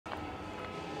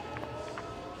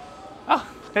Oh,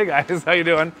 hey guys, how you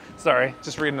doing? Sorry,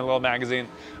 just reading a little magazine.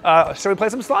 Shall we play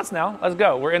some slots now? Let's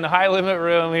go. We're in the high limit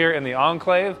room here in the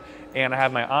Enclave, and I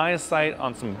have my eyes sight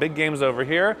on some big games over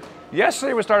here.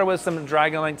 Yesterday we started with some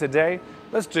Dragon Link. Today,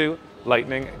 let's do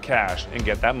Lightning Cash and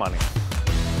get that money.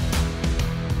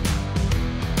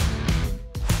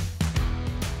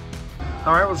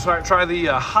 All right, let's try the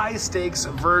high stakes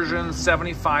version,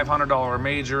 $7,500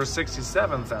 major,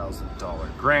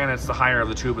 $67,000 grand. It's the higher of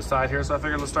the two beside here, so I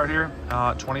figured let's start here.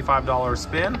 $25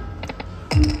 spin,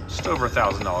 just over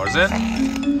 $1,000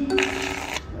 in.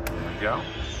 There we go.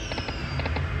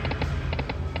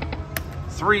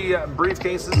 3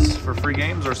 briefcases for free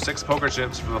games or 6 poker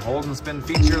chips for the hold and spin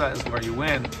feature. That is where you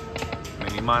win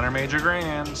mini, minor, major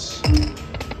grands.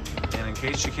 And in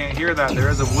case you can't hear that, there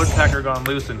is a woodpecker gone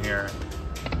loose in here,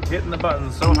 hitting the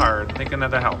button so hard, thinking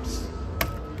that helps.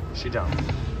 She don't.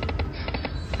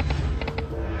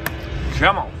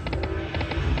 Come on.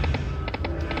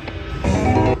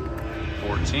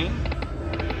 14.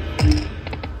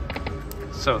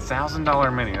 So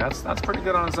 $1,000 mini. That's pretty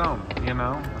good on its own. You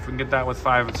know, if we can get that with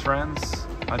 5 of its friends,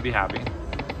 I'd be happy.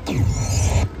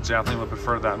 Definitely would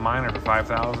prefer that minor for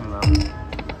 5,000 though,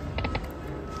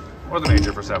 or the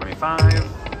major for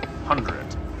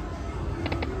 7,500.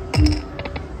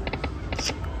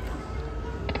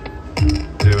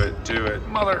 Do it,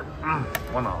 mother.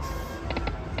 One off.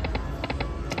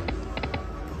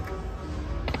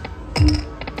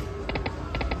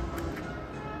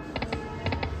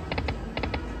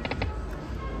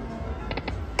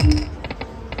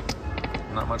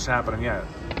 Not much happening yet.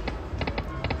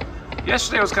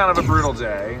 Yesterday was kind of a brutal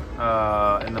day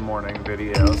in the morning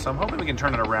video, so I'm hoping we can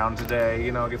turn it around today,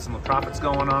 you know, get some profits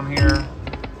going on here.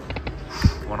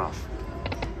 One off.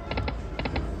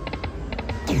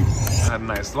 I had a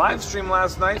nice live stream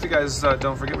last night. You guys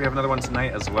don't forget we have another one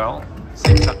tonight as well.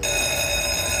 Same time.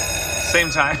 Same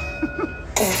time.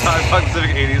 5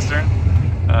 Pacific, 8 Eastern.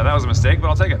 That was a mistake, but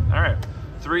I'll take it. All right.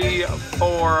 3,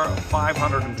 4,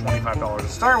 $525 to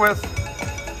start with.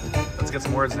 Let's get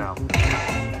some words now.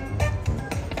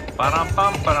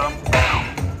 Ba-dum-bum-ba-dum.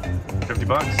 50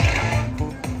 bucks.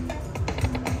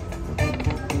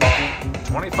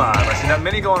 25. I see that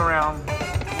mini going around.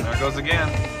 There it goes again.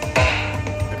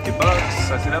 50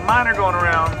 bucks. I see that minor going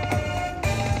around.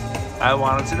 I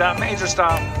want to see that major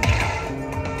stop.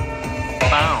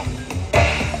 Bow.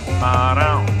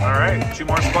 Ba-down. All right, 2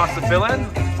 more spots to fill in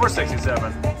for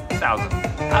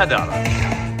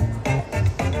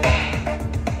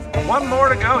 $67,000. 1 more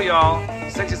to go, y'all.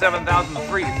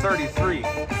 67,333.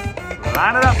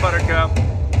 Line it up, Buttercup.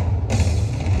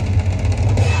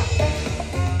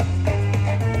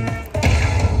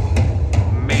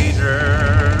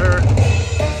 Major.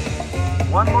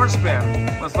 1 more spin.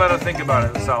 Let's let it think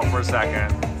about itself for a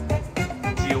second.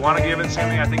 Do you want to give it to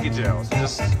me? I think you do. So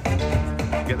just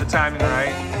get the timing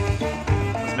right.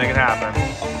 Let's make it happen.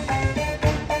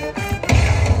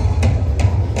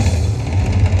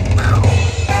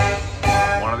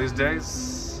 One of these days.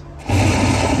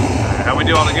 How we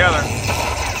do all together?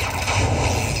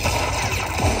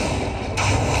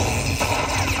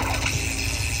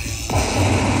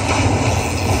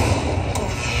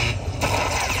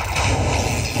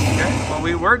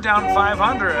 We were down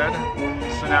 500,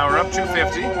 so now we're up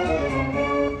 250.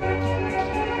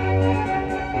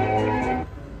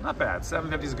 Not bad.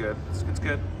 750 is good. It's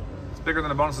good. It's bigger than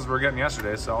the bonuses we were getting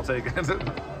yesterday, so I'll take it.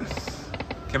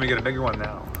 Can we get a bigger one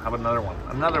now? How about another one?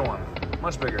 Another one.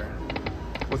 Much bigger.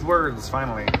 With words,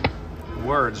 finally.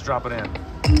 Words, drop it in.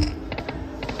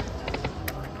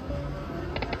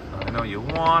 I know you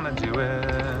want to do it.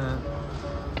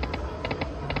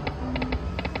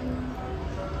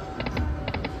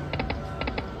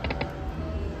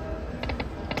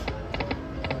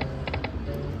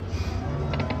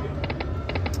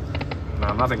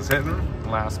 Nothing's hitting.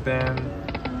 Last spin.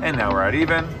 And now we're at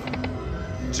even.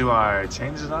 Do I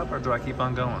change it up or do I keep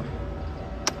on going?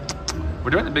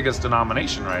 We're doing the biggest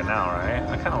denomination right now, right?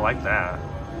 I kind of like that.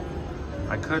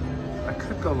 I could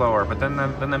go lower, but then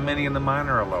the mini and the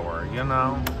minor are lower, you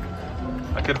know?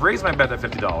 I could raise my bet to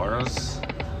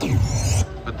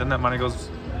 $50, but then that money goes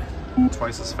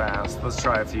twice as fast. Let's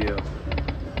try a few.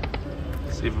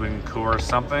 See if we can coerce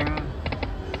something.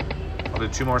 I'll do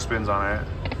 2 more spins on it.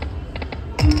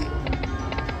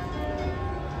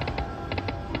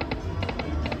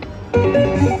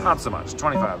 Not so much.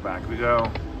 25 back we go.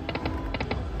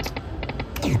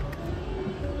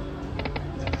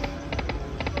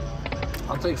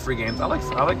 I'll take free games. I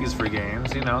like these free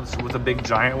games, you know, it's with a big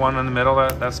giant one in the middle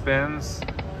that spins.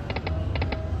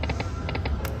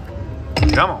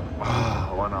 Come on.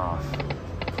 Oh, 1 off.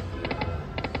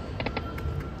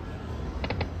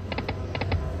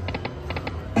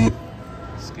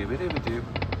 Dooby-dooby-doo.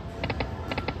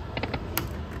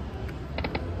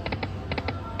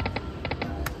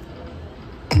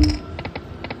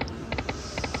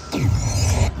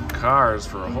 Cars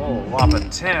for a whole whopping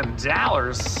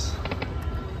 $10.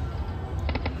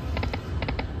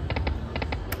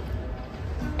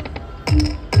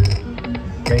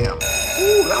 Bam.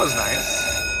 Ooh, that was nice.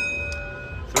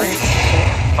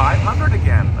 500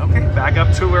 again. Okay, back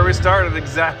up to where we started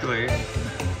exactly.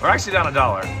 We're actually down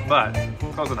 $1, but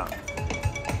close enough.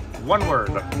 One word.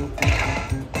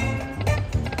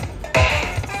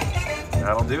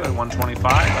 That'll do it. 125.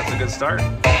 That's a good start.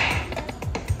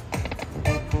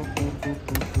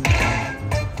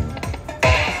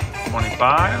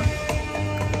 $25.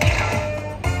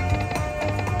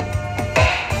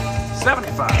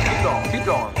 $75. Keep going. Keep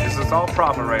going. This is all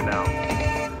profit right now.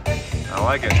 I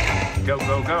like it. Go,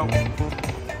 go, go.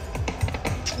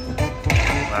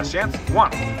 Last chance.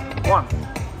 One.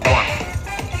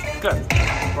 Good.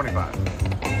 25.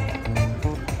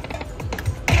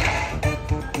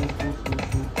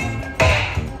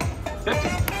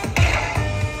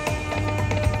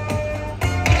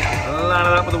 $50. Line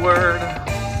it up with a word.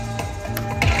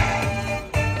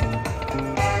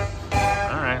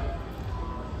 Alright.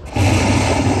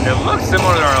 It looks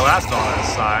similar to our last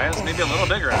bonus size. Maybe a little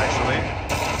bigger, actually.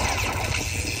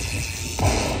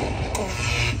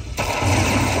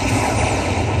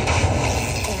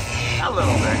 A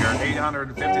little bigger,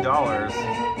 $850.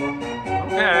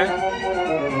 Okay.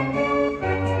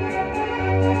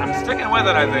 I'm sticking with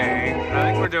it, I think. I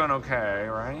think we're doing okay,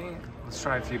 right? Let's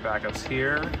try a few backups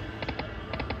here.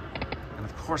 And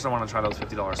of course I want to try those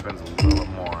 $50 spins a little bit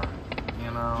more.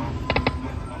 You know?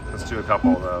 Let's do a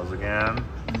couple of those again.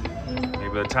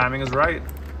 Maybe the timing is right.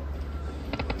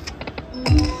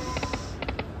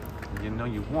 You know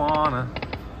you wanna.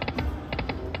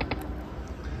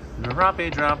 Droppy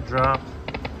drop drop.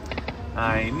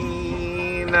 I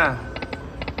mean,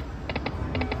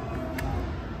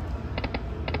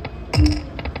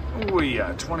 ooh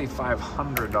yeah,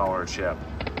 $2,500 chip.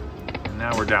 And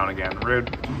now we're down again.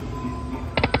 Rude.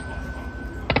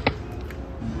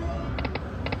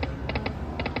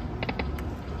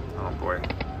 Oh boy.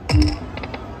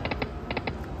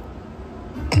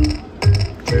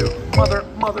 Two. Mother.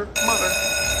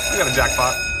 We got a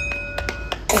jackpot.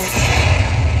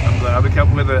 I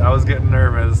kept with it. I was getting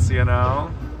nervous, you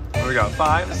know. What do we got?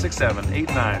 5, 6, 7, 8,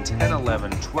 9, 10,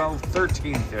 11, 12,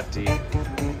 13, 50.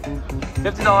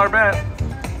 $50 bet.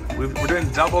 We're doing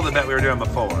double the bet we were doing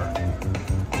before.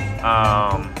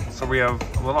 So we have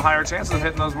a little higher chances of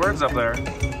hitting those words up there.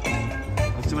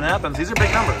 Let's see what happens. These are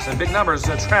big numbers, and big numbers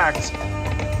attract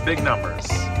big numbers.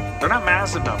 They're not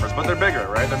massive numbers, but they're bigger,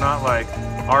 right? They're not like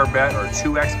our bet or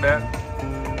 2x bet.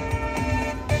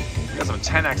 Got some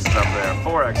 10x's up there,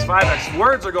 4x, 5x.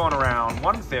 Words are going around.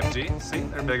 150. See,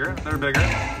 they're bigger. They're bigger.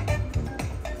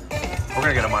 We're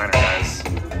gonna get a minor, guys.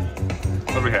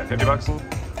 What do we hit? 50 bucks?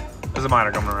 There's a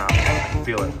minor coming around. I can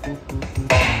feel it.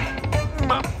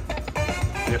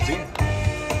 50.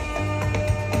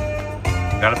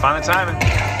 Gotta find the timing.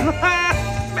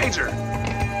 Major.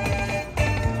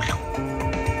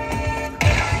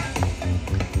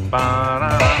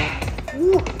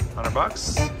 Woo. 100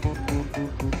 bucks.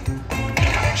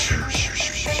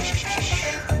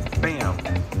 Bam.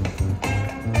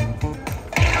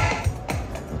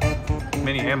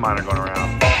 Mini and minor going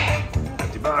around.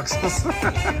 50 bucks.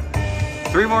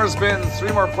 3 more spins,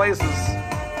 3 more places.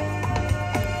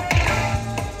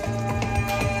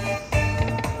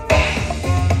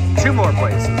 Two more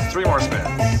places, 3 more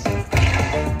spins.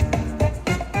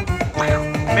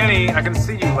 Mini, I can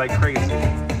see you like crazy.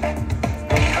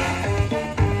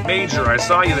 Major, I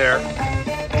saw you there.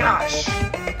 Gosh.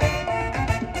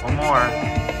 One more.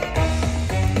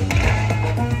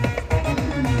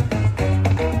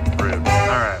 Rude.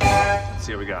 Alright. Let's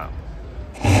see what we got.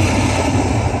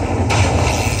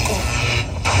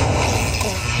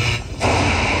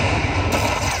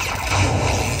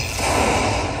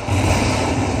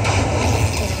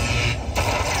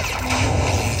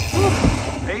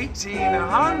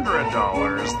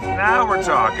 $1,800. Now we're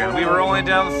talking. We were only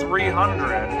down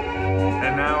 300.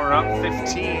 And now we're up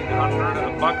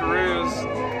 1,500 buckaroos.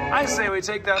 I say we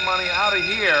take that money out of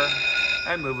here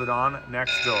and move it on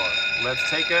next door. Let's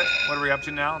take it. What are we up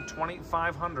to now?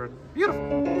 2,500. Beautiful.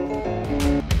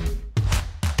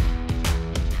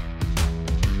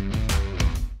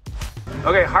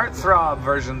 Okay, Heart Throb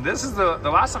version. This is the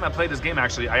last time I played this game,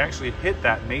 actually. I actually hit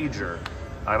that major.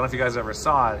 I don't know if you guys ever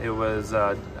saw it. It was,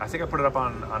 I think I put it up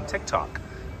on TikTok.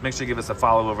 Make sure you give us a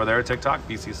follow over there, TikTok,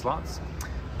 BC Slots.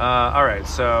 All right,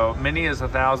 so mini is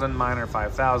 1,000, minor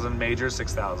 5,000, major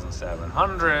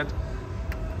 6,700.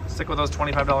 Stick with those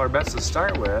 $25 bets to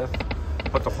start with.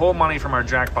 Put the whole money from our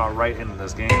jackpot right into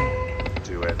this game.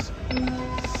 Do it.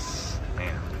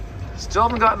 Man. Still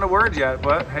haven't gotten a word yet,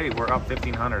 but hey, we're up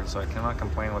 1,500, so I cannot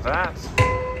complain with that.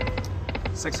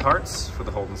 6 hearts for the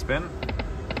hold and spin.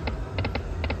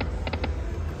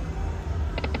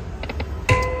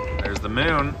 There's the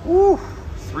moon. Woo!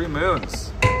 3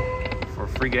 moons for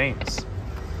free games.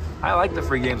 I like the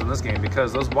free games in this game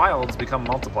because those wilds become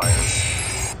multipliers.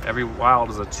 Every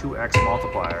wild is a 2x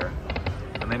multiplier,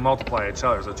 and they multiply each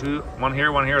other. So one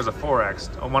here is a 4x.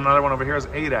 Oh, another one over here is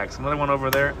 8x. Another one over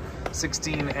there,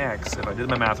 16x, if I did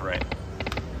my math right.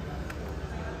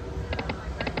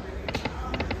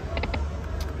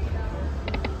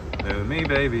 Moon me,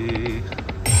 baby.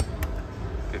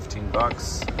 15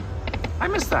 bucks. I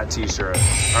missed that t-shirt.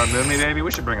 Or Moon me, baby.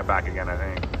 We should bring it back again, I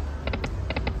think.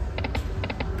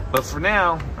 But for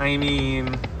now, I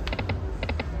mean...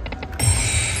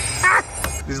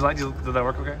 Did that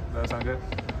work okay? Did that sound good?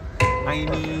 I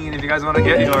mean, if you guys want to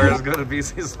get yours, go to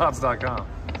bcslots.com.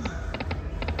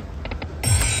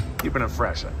 Keeping it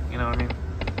fresh, you know what I mean?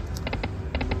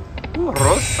 Ooh,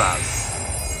 rosas.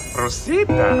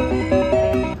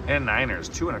 Rosita. And niners,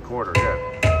 2 1/4,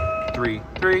 good. 3,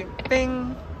 3,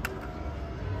 bing.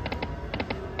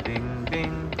 Bing,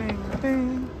 bing, bing,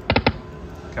 bing.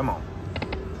 Come on.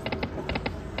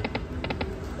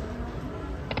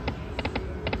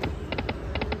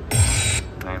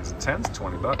 Nines and tens,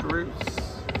 20 buckaroos.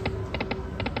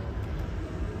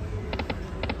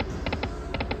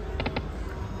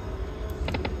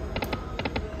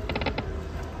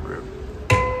 Rude.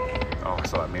 Oh, I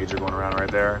saw that major going around right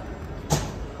there.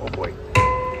 Oh boy.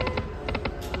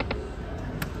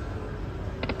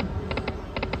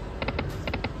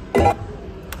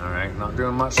 Alright, not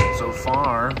doing much so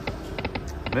far.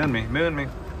 Moon me, moon me.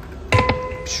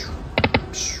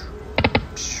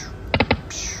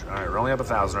 Alright, we're only up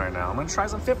 1,000 right now. I'm gonna try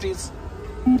some 50s.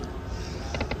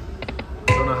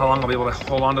 Don't know how long I'll be able to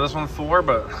hold on to this one for,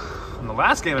 but in the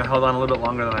last game I held on a little bit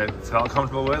longer than I felt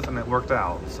comfortable with, and it worked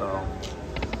out, so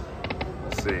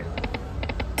we'll see.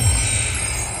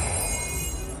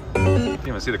 You can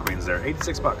even see the queens there.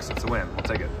 86 bucks, that's a win. We'll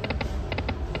take it.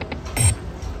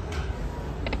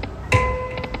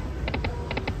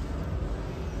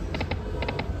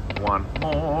 One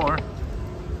more.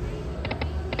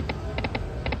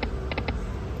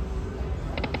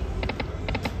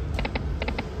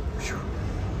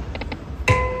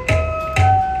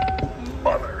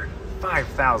 Mother.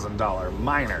 $5,000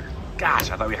 minor. Gosh,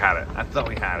 I thought we had it. I thought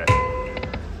we had it.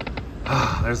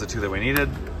 There's the 2 that we needed.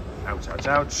 Ouch, ouch,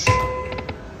 ouch.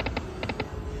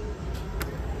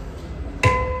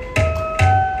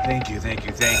 Thank you, thank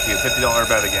you, thank you. $50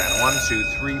 bet again. 1, 2,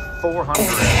 3, 400.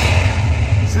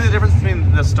 See the difference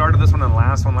between the start of this one and the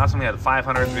last one? Last one we had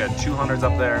 500s, we had 200s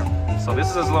up there. So this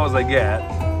is as low as they get.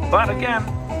 But again,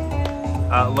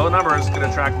 low numbers could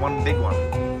attract one big one.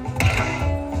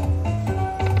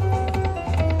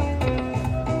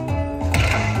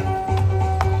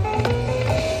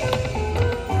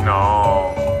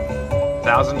 No.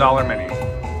 $1,000 mini.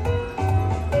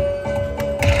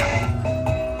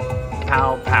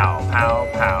 Pow, pow, pow,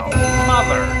 pow.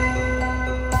 Mother.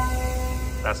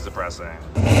 That's depressing.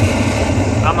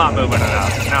 I'm not moving it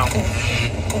up. No.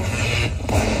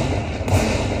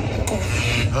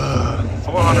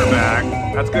 400 back.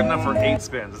 That's good enough for 8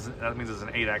 spins. That means it's an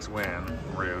 8x win.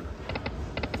 Rude.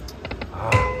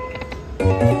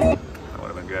 That would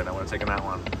have been good. I would have taken that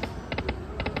one.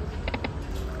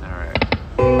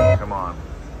 Alright. Come on.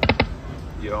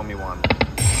 You owe me one.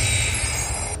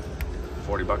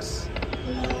 40 bucks.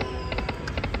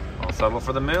 I'll settle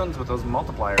for the moons with those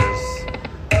multipliers.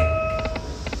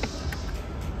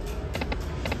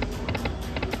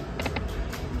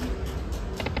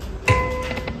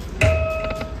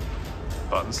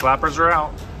 Button slappers are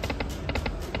out.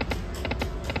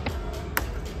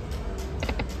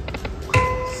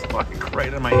 It's like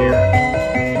right in my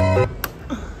ear.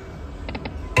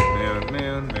 Moon,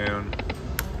 moon, moon.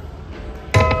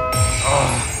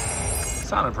 Oh,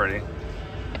 sounded pretty.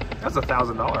 That's a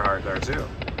 $1,000 heart there too.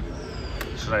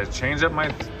 Should I change up my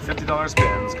 $50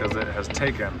 spins because it has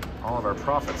taken all of our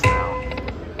profits now?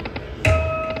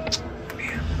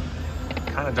 Man,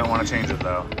 kind of don't want to change it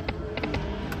though.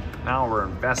 Now we're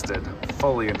invested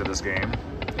fully into this game.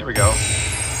 Here we go.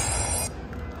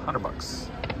 100 bucks.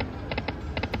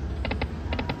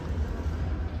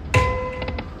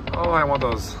 Oh, I want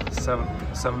those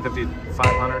 750,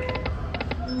 500.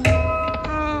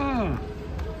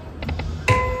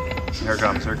 Here it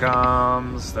comes, here it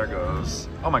comes. There goes.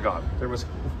 Oh my God, there was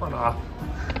one off.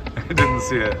 I didn't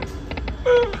see it.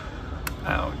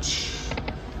 Ouch.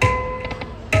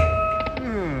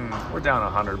 We're down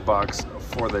 $100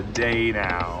 for the day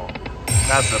now.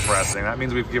 That's depressing. That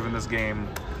means we've given this game,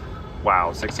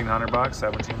 wow, $1,600,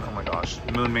 17. Oh my gosh,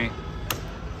 moon me.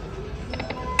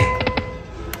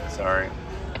 Sorry.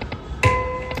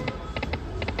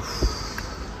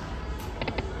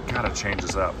 Gotta change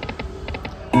this up.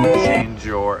 Change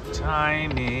your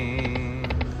timing.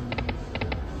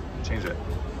 Change it.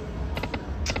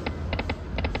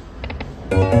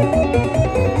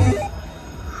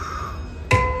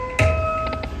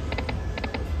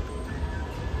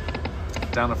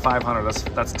 Down to 500.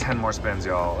 That's 10 more spins,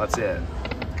 y'all. That's it.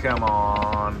 Come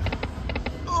on.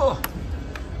 Oh.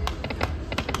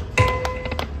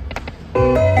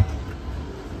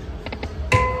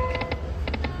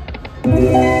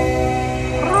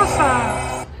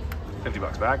 Rosa.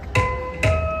 $50 back. 3,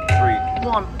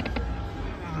 1.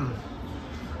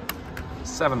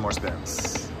 7 more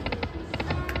spins.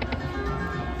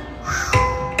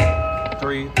 3,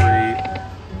 3.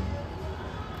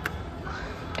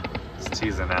 It's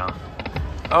teasing now.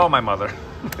 Oh, my mother.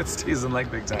 It's teasing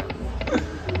like big time.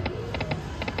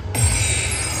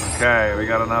 Okay, we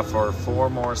got enough for 4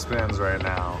 more spins right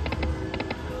now.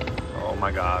 Oh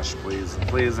my gosh, please, and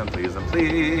please, and please, and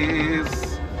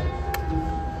please.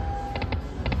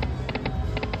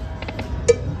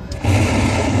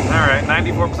 All right,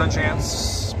 94%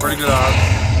 chance. Pretty good odds.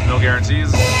 No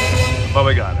guarantees, but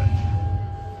we got it.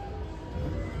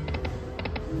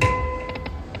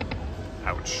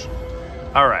 Ouch.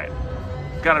 All right,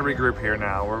 got to regroup here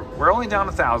now. We're only down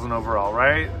 1,000 overall,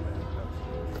 right?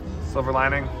 Silver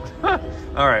lining.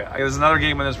 All right, there's another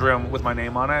game in this room with my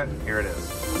name on it. Here it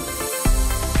is.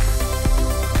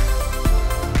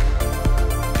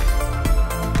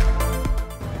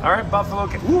 All right, Buffalo.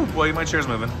 Ooh, boy, my chair's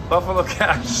moving. Buffalo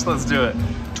Cash. Let's do it.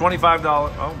 $25.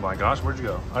 Oh my gosh, where'd you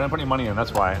go? I didn't put any money in.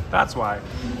 That's why. That's why.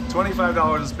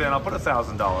 $25 a spin. I'll put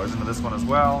 $1,000 into this one as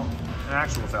well. An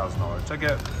actual $1,000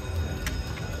 ticket.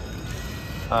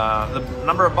 The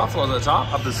number of buffaloes at the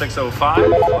top up to 605.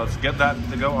 Let's get that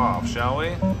to go off, shall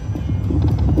we?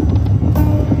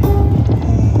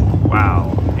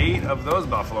 Wow, 8 of those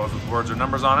buffaloes with words or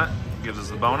numbers on it gives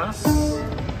us a bonus.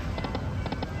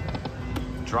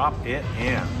 Drop it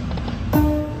in.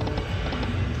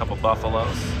 Couple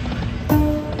buffaloes.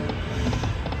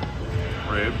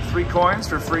 Rude. 3 coins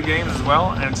for free games as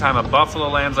well. Anytime a buffalo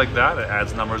lands like that, it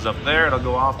adds numbers up there. It'll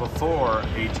go off before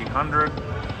 1,800.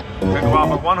 Could go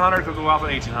off at 100, could go off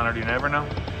at 1,800, you never know.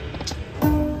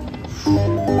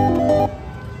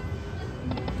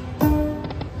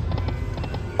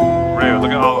 Rude,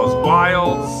 look at all those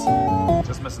wilds.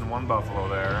 Just missing 1 buffalo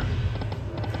there.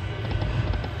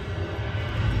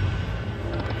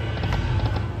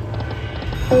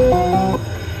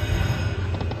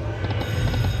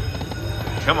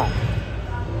 Come on.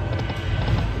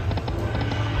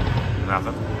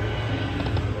 Nothing.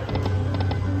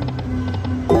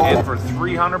 In for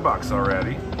 $300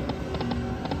 already.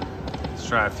 Let's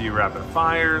try a few rapid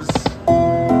fires.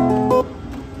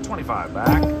 25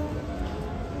 back.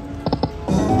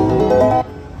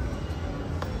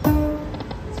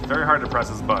 It's very hard to press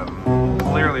this button.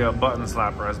 Clearly a button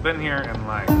slapper has been here and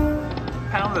like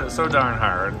pounded it so darn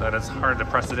hard that it's hard to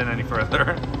press it in any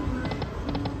further.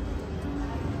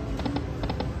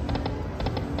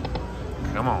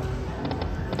 Come on.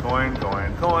 Coin,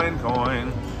 coin, coin,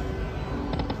 coin.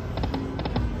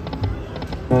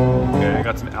 Okay, I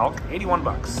got some elk, $81.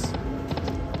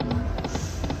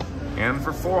 And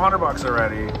for $400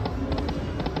 already.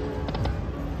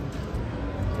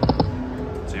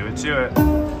 Do it to it.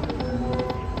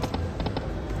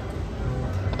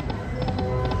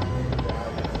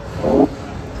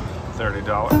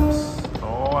 $30.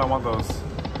 Oh, I want those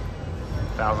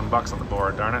 $1,000 on the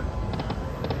board, darn it.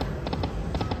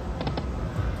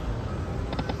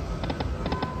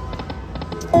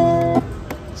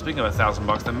 Speaking of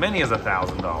 $1,000, the mini is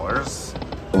 $1,000.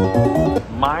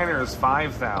 Minor is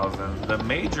 $5,000. The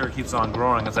major keeps on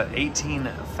growing. It's at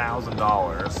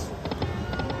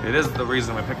 $18,000. It is the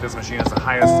reason we picked this machine. It's the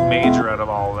highest major out of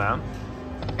all of them.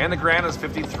 And the grand is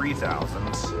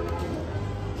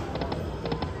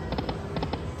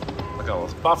 $53,000. Look at all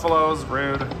those buffaloes,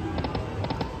 rude.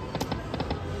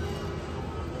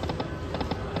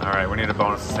 All right, we need a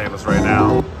bonus to save us right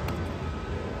now.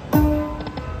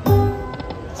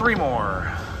 3 more.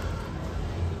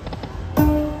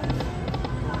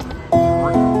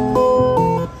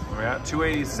 We're at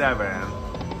 287.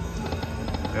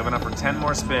 We have enough for 10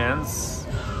 more spins.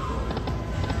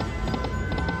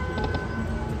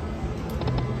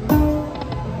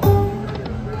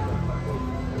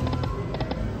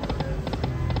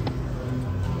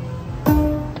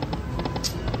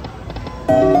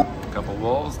 Couple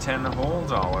wolves, 10 whole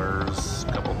dollars.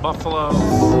 A couple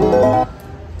buffaloes.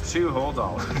 2 whole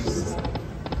dollars.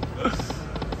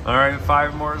 All right,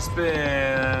 5 more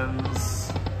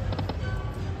spins.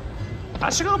 I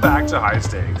should go back to high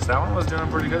stakes. That one was doing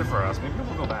pretty good for us. Maybe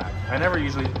we'll go back. I never do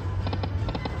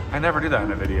that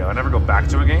in a video. I never go back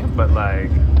to a game, but like,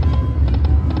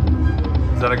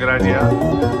 is that a good idea?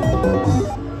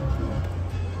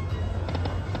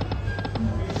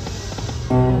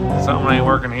 Something ain't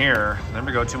working here. There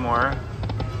we go, 2 more.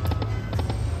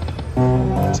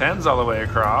 10s all the way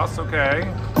across,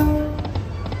 okay.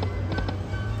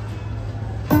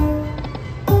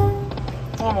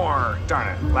 4 more, darn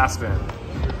it, last spin.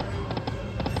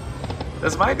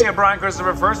 This might be a Brian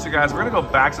Christopher first, you guys. We're gonna go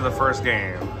back to the first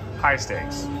game. High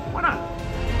stakes, why not?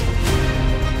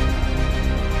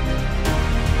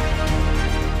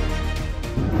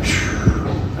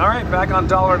 All right, back on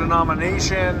dollar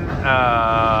denomination.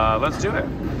 Let's do it.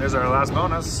 There's our last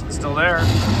bonus, it's still there.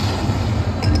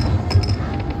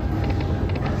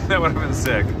 That would have been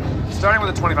sick. Starting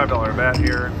with a $25 bet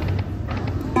here.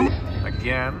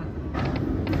 Again.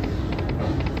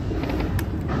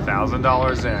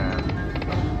 $1,000 in.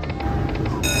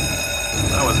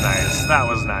 That was nice. That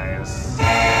was nice.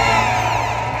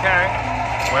 Okay.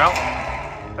 Well,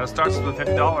 that starts with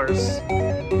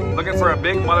 $50. Looking for a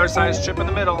big mother-sized chip in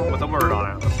the middle with a word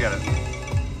on it. Let's get it.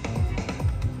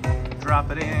 Drop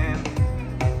it in.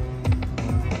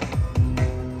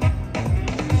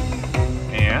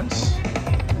 And,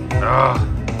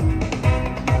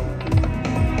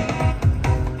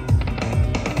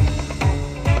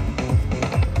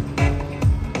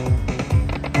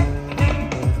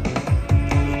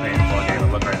 painful game to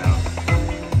look right now.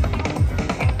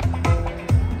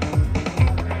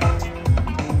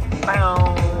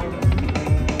 Bow.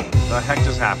 The heck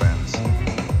just happened?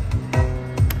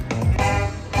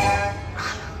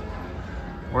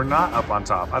 We're not up on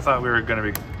top. I thought we were gonna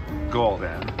be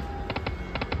golden.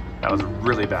 That was a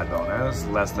really bad bonus.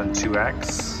 Less than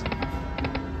 2x.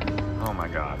 Oh my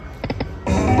god.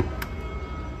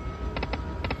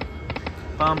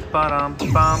 Bum ba dum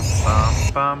bum bum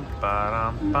bum ba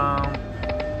dum bum.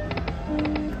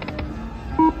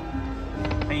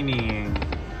 Tiny.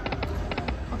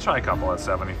 I'll try a couple at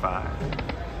 75.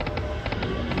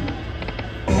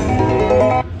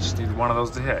 Just need one of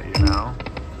those to hit, you know?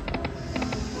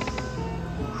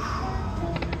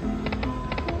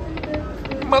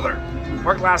 Mother!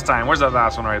 Worked last time. Where's that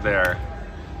last one right there?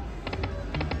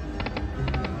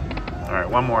 Alright,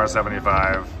 one more at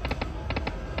 75.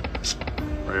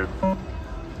 Rude.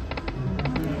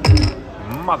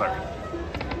 Mother.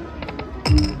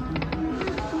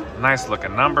 Nice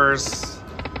looking numbers.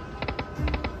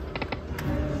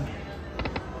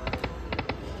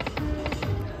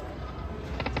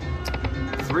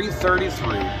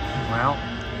 $333. Well,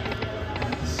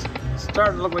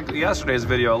 starting to look like yesterday's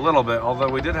video a little bit, although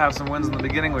we did have some wins in the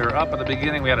beginning. We were up at the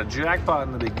beginning. We had a jackpot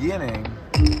in the beginning.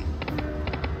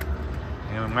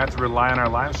 And we might have to rely on our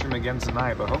live stream again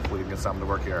tonight, but hopefully we can get something to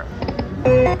work here.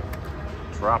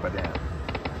 Drop it in.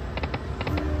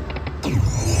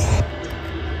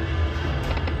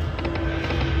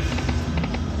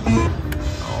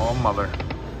 Oh, mother.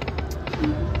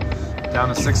 Down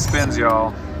to 6 spins,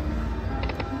 y'all.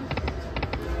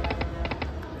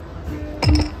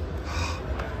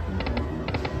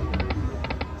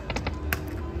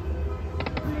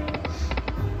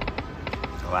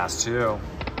 Last 2.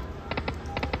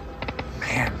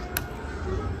 Man.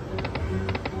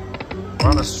 We're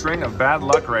on a string of bad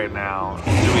luck right now.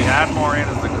 Do we add more in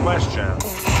is the question.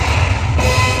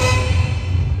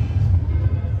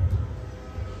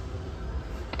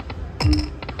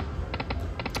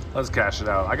 Let's cash it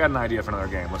out. I got an idea for another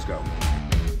game. Let's go.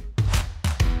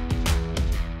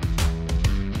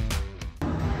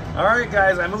 Alright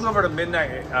guys, I moved over to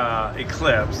Midnight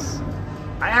Eclipse.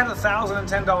 I had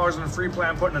 $1,010 in free play.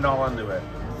 I'm putting it all into it.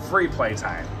 Free play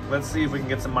time. Let's see if we can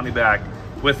get some money back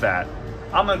with that.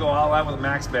 I'm gonna go all out with a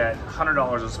max bet,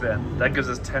 $100 a spin. That gives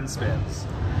us 10 spins.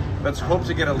 Let's hope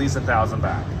to get at least 1,000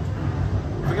 back.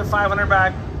 If we get 500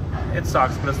 back, it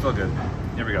sucks, but it's still good.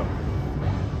 Here we go.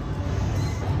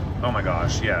 Oh my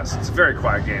gosh, yes. It's a very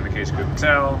quiet game in case you couldn't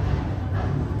tell.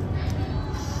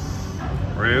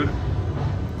 Rude.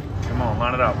 Come on,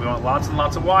 line it up. We want lots and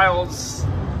lots of wilds.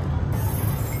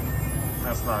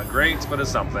 That's not great, but it's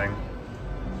something.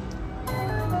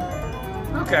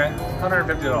 Okay,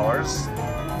 $150.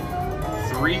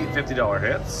 3 $50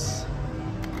 hits.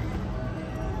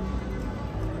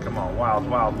 Come on, wild,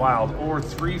 wild, wild. Or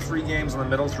 3 free games in the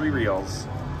middle, 3 reels.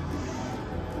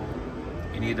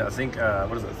 You need, I think,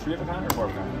 what is it, 3 of a kind or 4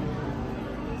 of a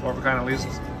kind? 4 of a kind at least.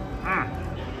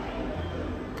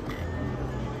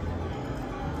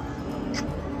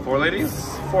 4 ladies?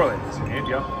 4 ladies you need,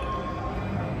 yep.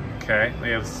 Okay, we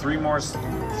have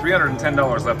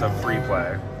 $310 left of free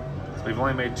play. So we've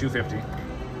only made $250.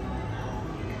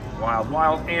 Wild,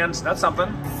 wild, and that's something.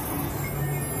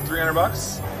 300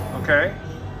 bucks, okay.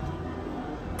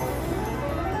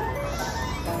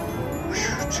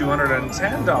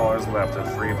 $210 left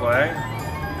of free play.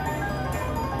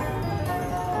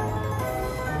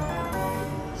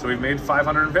 So we've made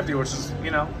 $550, which is,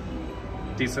 you know,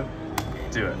 decent.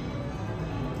 Do it.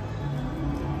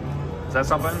 Is that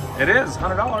something? It is,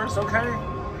 $100, okay.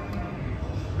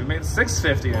 We made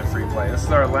 $650 in free play. This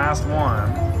is our last one.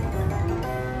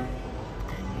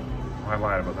 Oh, I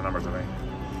lied about the numbers, I think.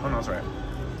 Oh, no, that's right.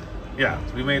 Yeah,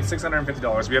 so we made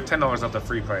 $650. We have $10 left of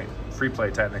free play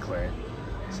technically.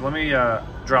 So let me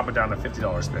drop it down to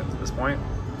 $50 spins at this point.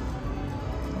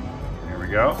 Here we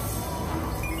go.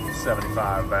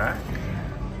 75 back.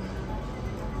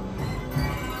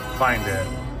 Find it.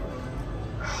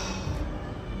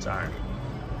 Darn.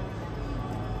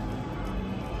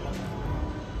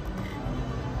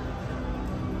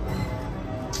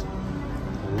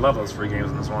 Love those free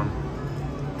games in this one.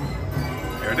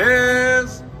 Here it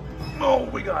is. Oh,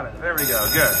 we got it. There we go.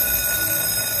 Good.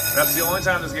 That's the only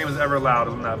time this game is ever loud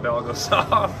is when that bell goes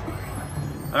off.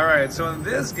 All right, so in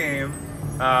this game,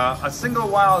 a single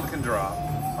wild can drop.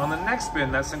 On the next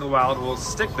spin, that single wild will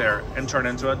stick there and turn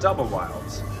into a double wild.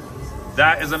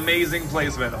 That is amazing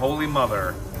placement. Holy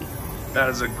mother. That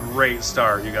is a great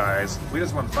start, you guys. We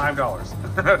just won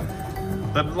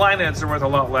 $5. The line hits are worth a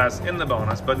lot less in the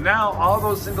bonus, but now all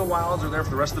those single wilds are there for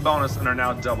the rest of the bonus and are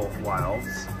now double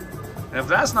wilds. And if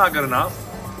that's not good enough,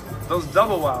 those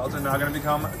double wilds are now going to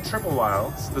become triple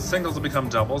wilds. The singles will become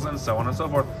doubles and so on and so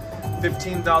forth.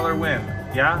 $15 win.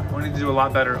 Yeah, we need to do a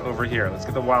lot better over here. Let's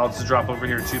get the wilds to drop over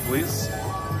here too, please.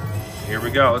 Here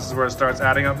we go. This is where it starts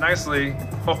adding up nicely.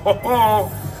 Ho, ho, ho.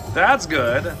 That's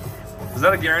good. Is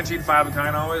that a guaranteed 5 of a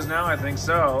kind always now? I think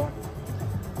so.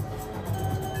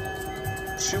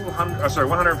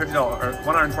 $150 or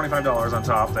 $125 on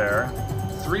top there.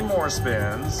 3 more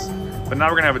spins. But now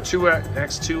we're gonna have a 2x,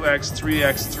 2x,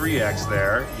 3x, 3x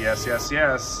there. Yes, yes,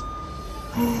 yes.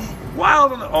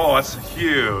 Wild on the, oh, that's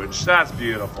huge. That's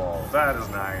beautiful. That is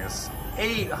nice.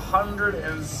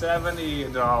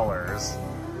 $870.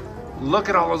 Look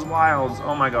at all those wilds.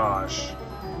 Oh my gosh.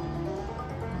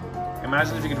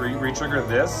 Imagine if you could re-trigger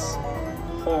this.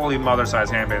 Holy mother-size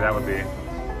handbag that would be.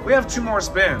 We have 2 more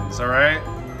spins, all right?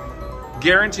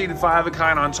 Guaranteed 5 of a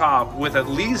kind on top with at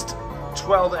least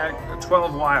 12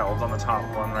 wilds on the top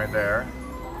one right there.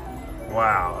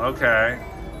 Wow, okay.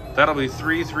 That'll be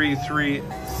 3, 3, 3,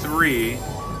 3.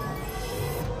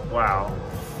 Wow.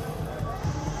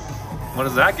 What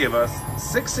does that give us?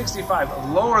 665,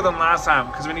 lower than last time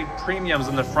because we need premiums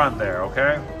in the front there,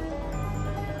 okay?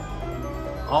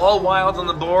 All wilds on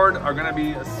the board are gonna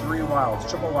be 3 wilds,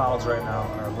 triple wilds right now.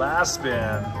 On our last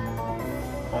spin.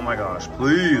 Oh my gosh,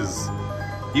 please.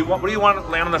 What do you want to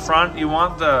land on the front? You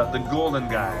want the golden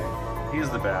guy. He's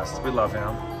the best, we love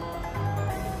him.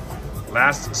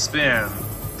 Last spin,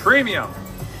 premium.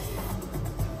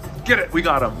 Get it, we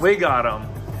got him, we got him.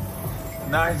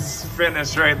 Nice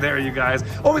finish right there, you guys.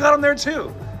 Oh, we got him there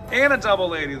too. And a double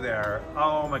lady there.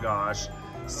 Oh my gosh.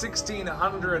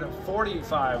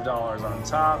 $1,645 on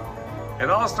top. It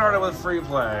all started with free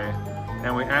play,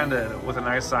 and we ended with a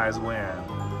nice size win.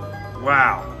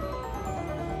 Wow.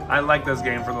 I like this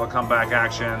game for the comeback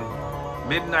action.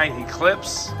 Midnight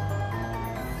Eclipse.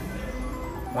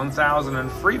 1,000 in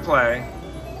free play.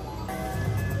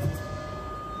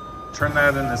 Turn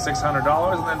that into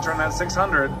 $600, and then turn that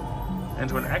 600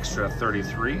 into an extra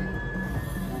 33.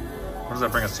 What does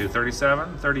that bring us to?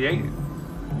 37? 38?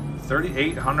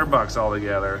 3,800 bucks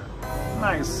altogether.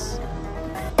 Nice.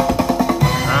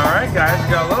 All right, guys,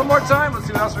 we got a little more time. Let's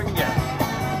see what else we can get.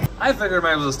 I figured I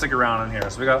might as well stick around in here.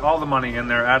 So we got all the money in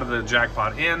there out of the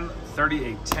jackpot in.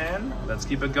 3,810. Let's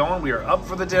keep it going. We are up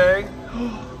for the day.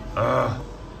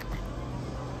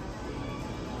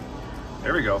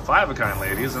 There we go. 5 of a kind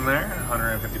ladies in there.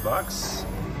 150 bucks.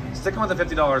 Sticking with the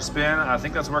 $50 spin. I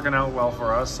think that's working out well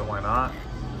for us, so why not?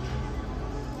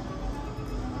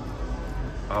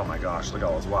 Oh my gosh, look at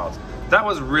all those wilds. That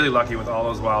was really lucky with all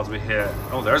those wilds we hit.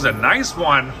 Oh, there's a nice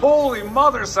one. Holy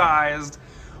mother-sized.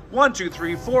 1, 2,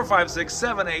 3, 4, 5, 6,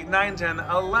 7, 8, 9, 10,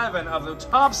 11 of the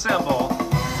top symbol.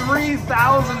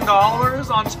 $3,000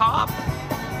 on top?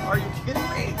 Are you kidding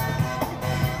me?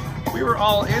 We were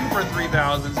all in for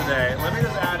 3,000 today. Let me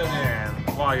just add it in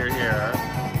while you're here.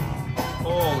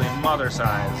 Holy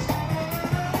mother-sized.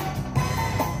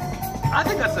 I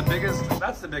think that's the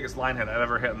biggest line hit I've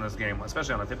ever hit in this game,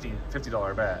 especially on a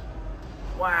 $50 bet.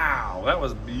 Wow, that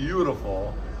was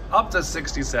beautiful. up to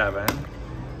 67.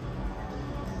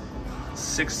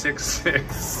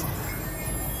 666.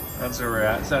 That's where we're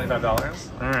at,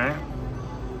 $75. All right.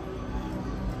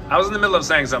 I was in the middle of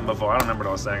saying something before. I don't remember what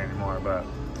I was saying anymore, but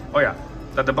oh yeah,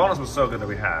 that the bonus was so good that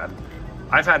we had.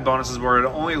 I've had bonuses where you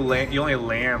only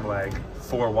land like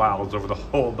 4 wilds over the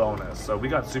whole bonus. So we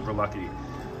got super lucky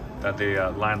that they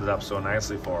lined it up so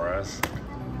nicely for us.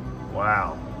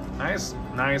 Wow, nice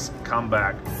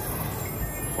comeback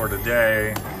for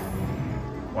today.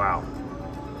 Wow.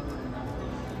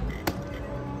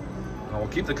 Well, we'll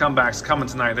keep the comebacks coming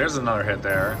tonight. There's another hit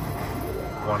there.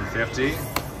 150.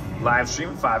 Live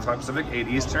stream, 5 o'clock Pacific, 8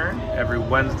 Eastern, every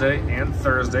Wednesday and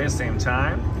Thursday, same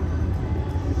time.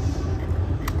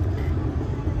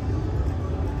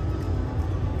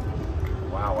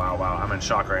 Wow, I'm in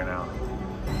shock right now.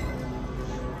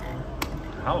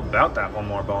 How about that one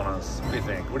more bonus? What do you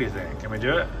think? What do you think? Can we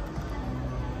do it?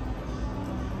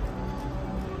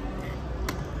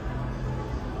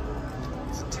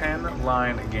 It's a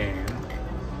 10-line game.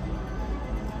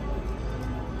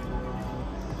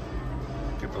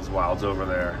 Get those wilds over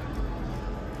there.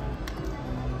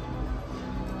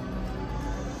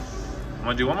 I'm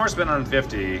gonna do one more spin on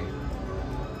 50.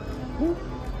 Woo. A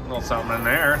little something in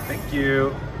there. Thank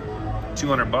you.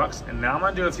 200 bucks. And now I'm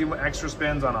gonna do a few extra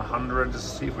spins on 100 to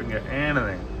see if we can get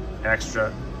anything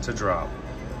extra to drop.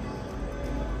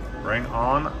 Bring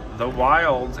on the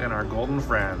wilds and our golden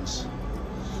friends.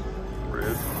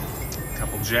 Rude. A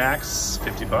couple jacks,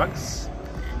 50 bucks.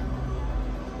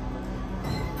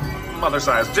 Mother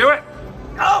size, do it!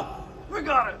 Oh, we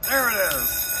got it, there it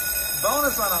is.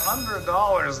 Bonus on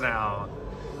 $100 now.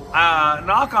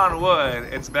 Knock on wood,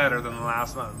 it's better than the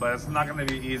last one, but it's not gonna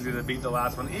be easy to beat the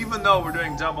last one, even though we're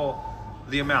doing double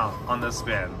the amount on this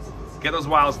spin. Get those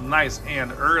wilds nice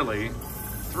and early.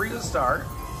 3 to start.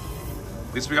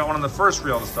 At least we got one on the first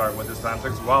reel to start with this time. It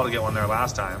took us a while to get one there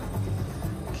last time.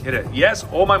 Hit it. Yes,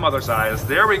 oh my mother size,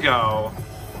 there we go.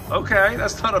 Okay,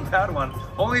 that's not a bad one.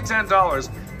 Only $10.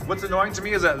 What's annoying to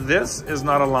me is that this is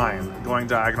not a line going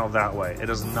diagonal that way. It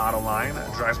is not a line.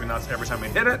 It drives me nuts every time we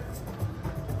hit it.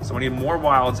 So we need more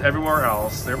wilds everywhere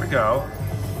else. There we go.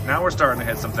 Now we're starting to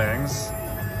hit some things.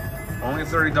 Only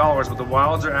 $30, but the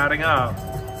wilds are adding up.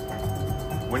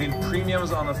 We need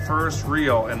premiums on the first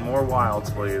reel and more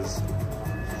wilds, please.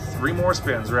 3 more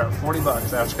spins. We're at 40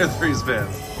 bucks after 3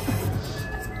 spins.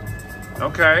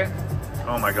 Okay.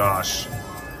 Oh my gosh.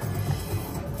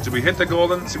 Did we hit the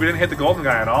golden? See, we didn't hit the golden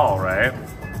guy at all, right?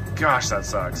 Gosh, that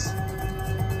sucks.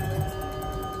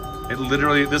 It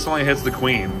literally, this only hits the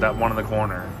queen, that one in the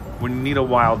corner. We need a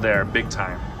wild there, big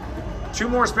time. 2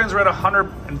 more spins, we're at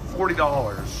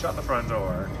 $140. Shut the front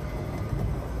door.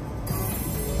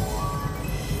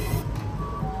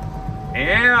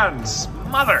 And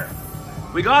mother,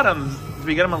 we got him. Did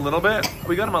we get him a little bit?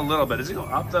 We got him a little bit. Does he go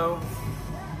up though?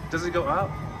 Does he go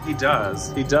up? He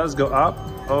does. He does go up,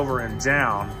 over and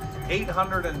down.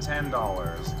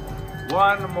 $810.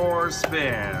 One more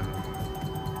spin.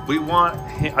 We want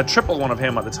a triple one of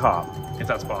him at the top, if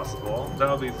that's possible.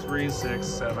 That'll be 3, 6,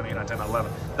 7, 8, 9, 10,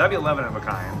 11. That'd be 11 of a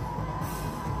kind.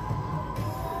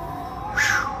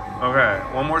 Whew. Okay,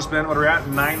 one more spin. What are we at?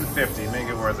 950. Make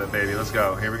it worth it, baby. Let's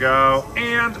go. Here we go.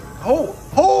 And,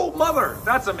 oh, mother.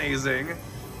 That's amazing.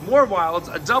 More wilds,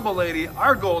 a double lady,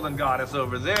 our golden goddess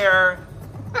over there.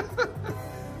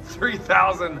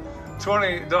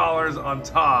 $3,020 on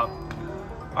top.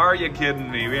 Are you kidding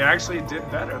me? We actually did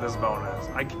better this bonus.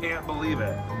 I can't believe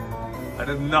it. I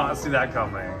did not see that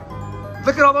coming.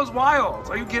 Look at all those wilds.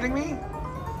 Are you kidding me?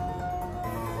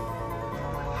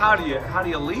 How do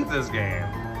you leave this game?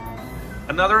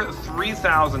 Another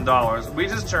 $3,000. We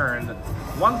just turned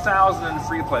 $1,000 in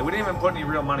free play. We didn't even put any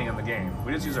real money in the game.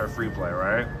 We just used our free play,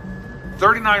 right?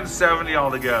 $39.70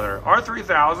 altogether. Our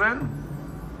 $3,000?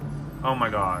 Oh my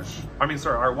gosh. I mean,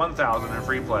 sorry, our $1,000 in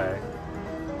free play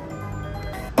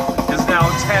is now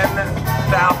 $10,000.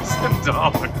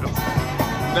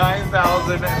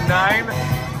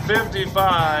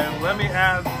 $9,955. Let me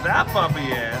add that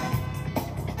puppy in.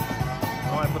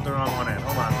 Oh, I put the wrong one in.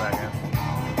 Hold on a second.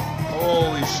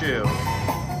 Holy shoot.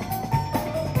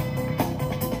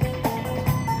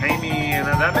 I mean,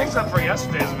 that makes up for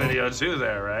yesterday's video too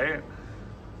there, right?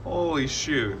 Holy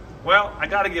shoot. Well, I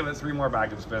gotta give it 3 more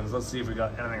backup spins. Let's see if we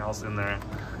got anything else in there.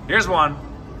 Here's one.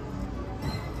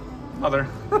 Mother.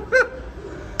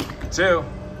 2.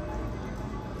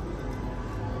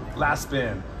 Last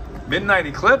spin. Midnight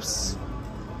Eclipse.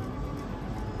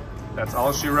 That's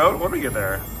all she wrote. What do we get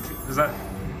there? Is that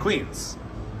Queens?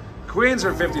 Queens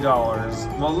are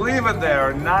 $50. We'll leave it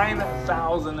there.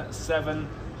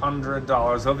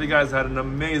 $9,700. Hope you guys had an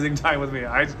amazing time with me.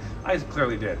 I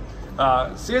clearly did.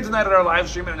 See you tonight at our live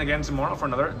stream and again tomorrow for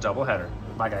another double header.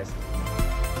 Bye, guys.